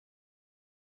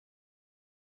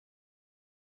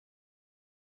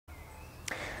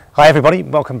Hi everybody,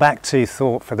 welcome back to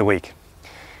Thought for the Week.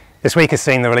 This week has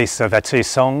seen the release of two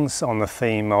songs on the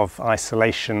theme of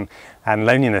isolation and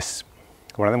loneliness.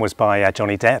 One of them was by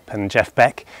Johnny Depp and Jeff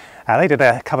Beck. They did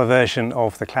a cover version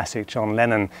of the classic John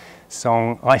Lennon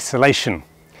song Isolation,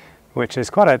 which is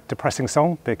quite a depressing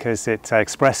song because it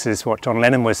expresses what John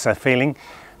Lennon was feeling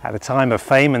at the time of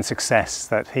fame and success,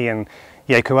 that he and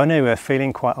Yoko Ono were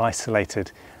feeling quite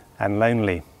isolated and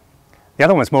lonely. The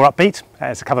other one was more upbeat.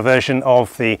 It's a cover version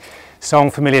of the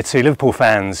song familiar to Liverpool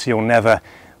fans, You'll Never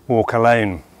Walk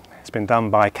Alone. It's been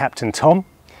done by Captain Tom,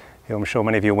 who I'm sure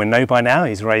many of you will know by now.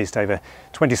 He's raised over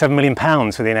 £27 million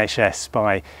for the NHS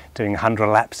by doing 100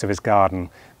 laps of his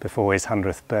garden before his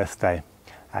 100th birthday.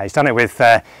 He's done it with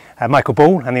Michael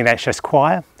Ball and the NHS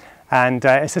choir, and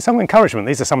it's a song of encouragement.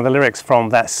 These are some of the lyrics from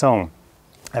that song.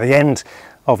 At the end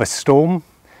of a storm,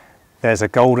 there's a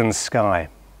golden sky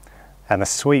and the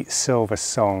sweet silver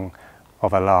song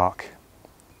of a lark.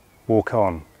 Walk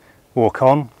on,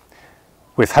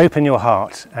 with hope in your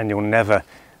heart, and you'll never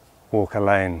walk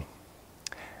alone.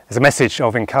 There's a message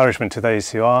of encouragement to those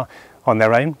who are on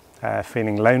their own,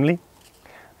 feeling lonely.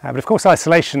 But of course,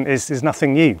 isolation is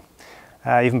nothing new.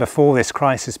 Even before this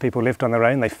crisis, people lived on their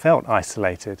own, they felt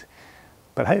isolated.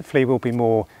 But hopefully we'll be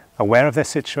more aware of their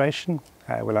situation,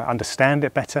 we'll understand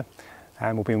it better,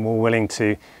 and we'll be more willing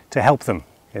to help them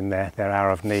in their hour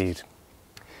of need.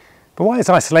 But why is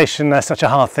isolation such a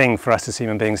hard thing for us as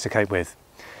human beings to cope with?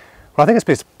 Well, I think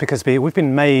it's because we've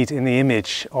been made in the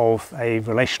image of a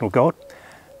relational God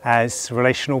as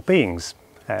relational beings.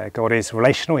 God is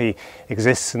relational, he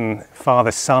exists in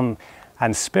Father, Son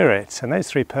and Spirit, and those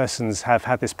three persons have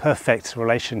had this perfect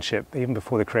relationship even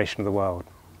before the creation of the world.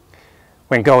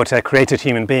 When God created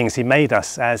human beings, he made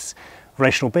us as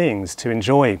relational beings to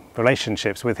enjoy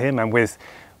relationships with him and with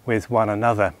one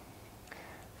another.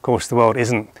 Of course, the world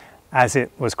isn't as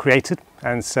it was created,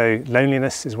 and so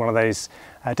loneliness is one of those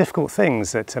difficult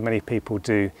things that many people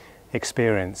do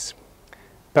experience.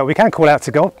 But we can call out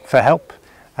to God for help,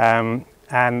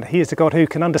 and he is the God who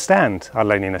can understand our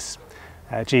loneliness.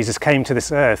 Jesus came to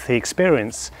this earth, he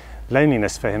experienced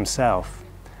loneliness for himself.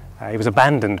 He was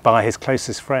abandoned by his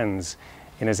closest friends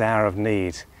in his hour of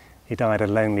need. He died a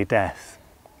lonely death.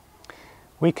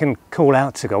 We can call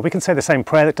out to God. We can say the same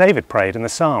prayer that David prayed in the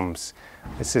Psalms.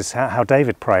 This is how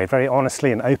David prayed, very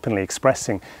honestly and openly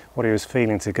expressing what he was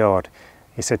feeling to God.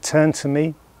 He said, "Turn to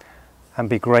me and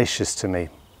be gracious to me,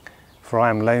 for I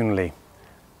am lonely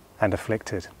and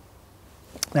afflicted."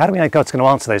 Now, how do we know God's going to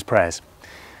answer those prayers?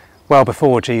 Well,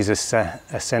 before Jesus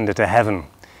ascended to heaven,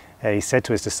 he said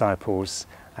to his disciples,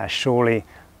 "Surely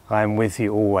I am with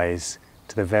you always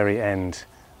to the very end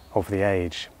of the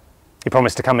age." He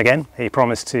promised to come again. He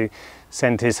promised to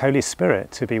send his Holy Spirit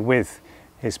to be with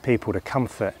his people, to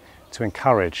comfort, to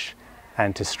encourage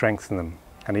and to strengthen them.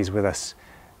 And he's with us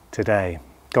today.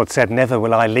 God said, "Never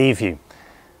will I leave you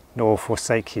nor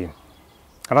forsake you."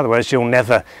 In other words, you'll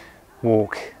never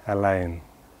walk alone.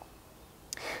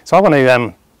 So I want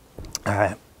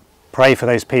to pray for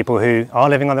those people who are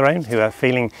living on their own, who are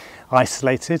feeling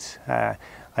isolated.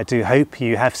 I do hope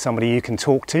you have somebody you can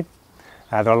talk to.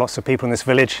 There are lots of people in this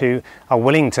village who are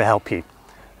willing to help you.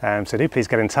 So do please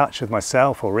get in touch with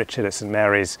myself or Richard at St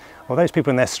Mary's, or those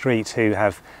people in their street who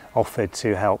have offered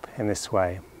to help in this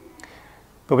way.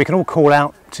 But we can all call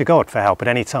out to God for help at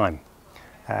any time.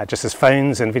 Just as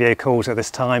phones and video calls at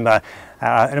this time are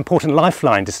an important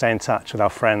lifeline to stay in touch with our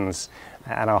friends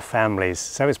and our families,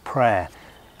 so is prayer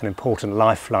an important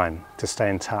lifeline to stay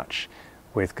in touch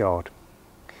with God.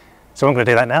 So I'm going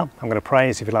to do that now. I'm going to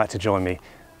pray, so if you'd like to join me,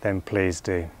 then please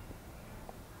do.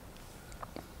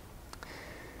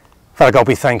 Father God,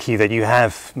 we thank you that you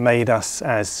have made us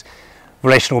as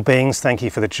relational beings. Thank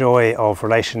you for the joy of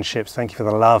relationships. Thank you for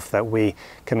the love that we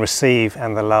can receive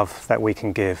and the love that we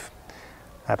can give.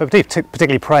 But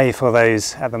particularly pray for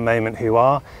those at the moment who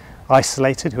are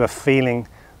isolated, who are feeling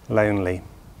lonely.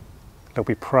 Lord,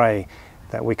 we pray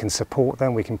that we can support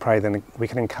them, we can pray that we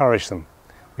can encourage them.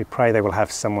 We pray they will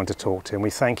have someone to talk to, and we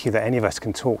thank you that any of us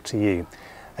can talk to you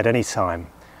at any time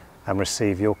and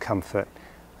receive your comfort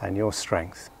and your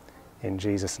strength. In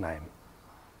Jesus' name,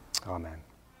 amen.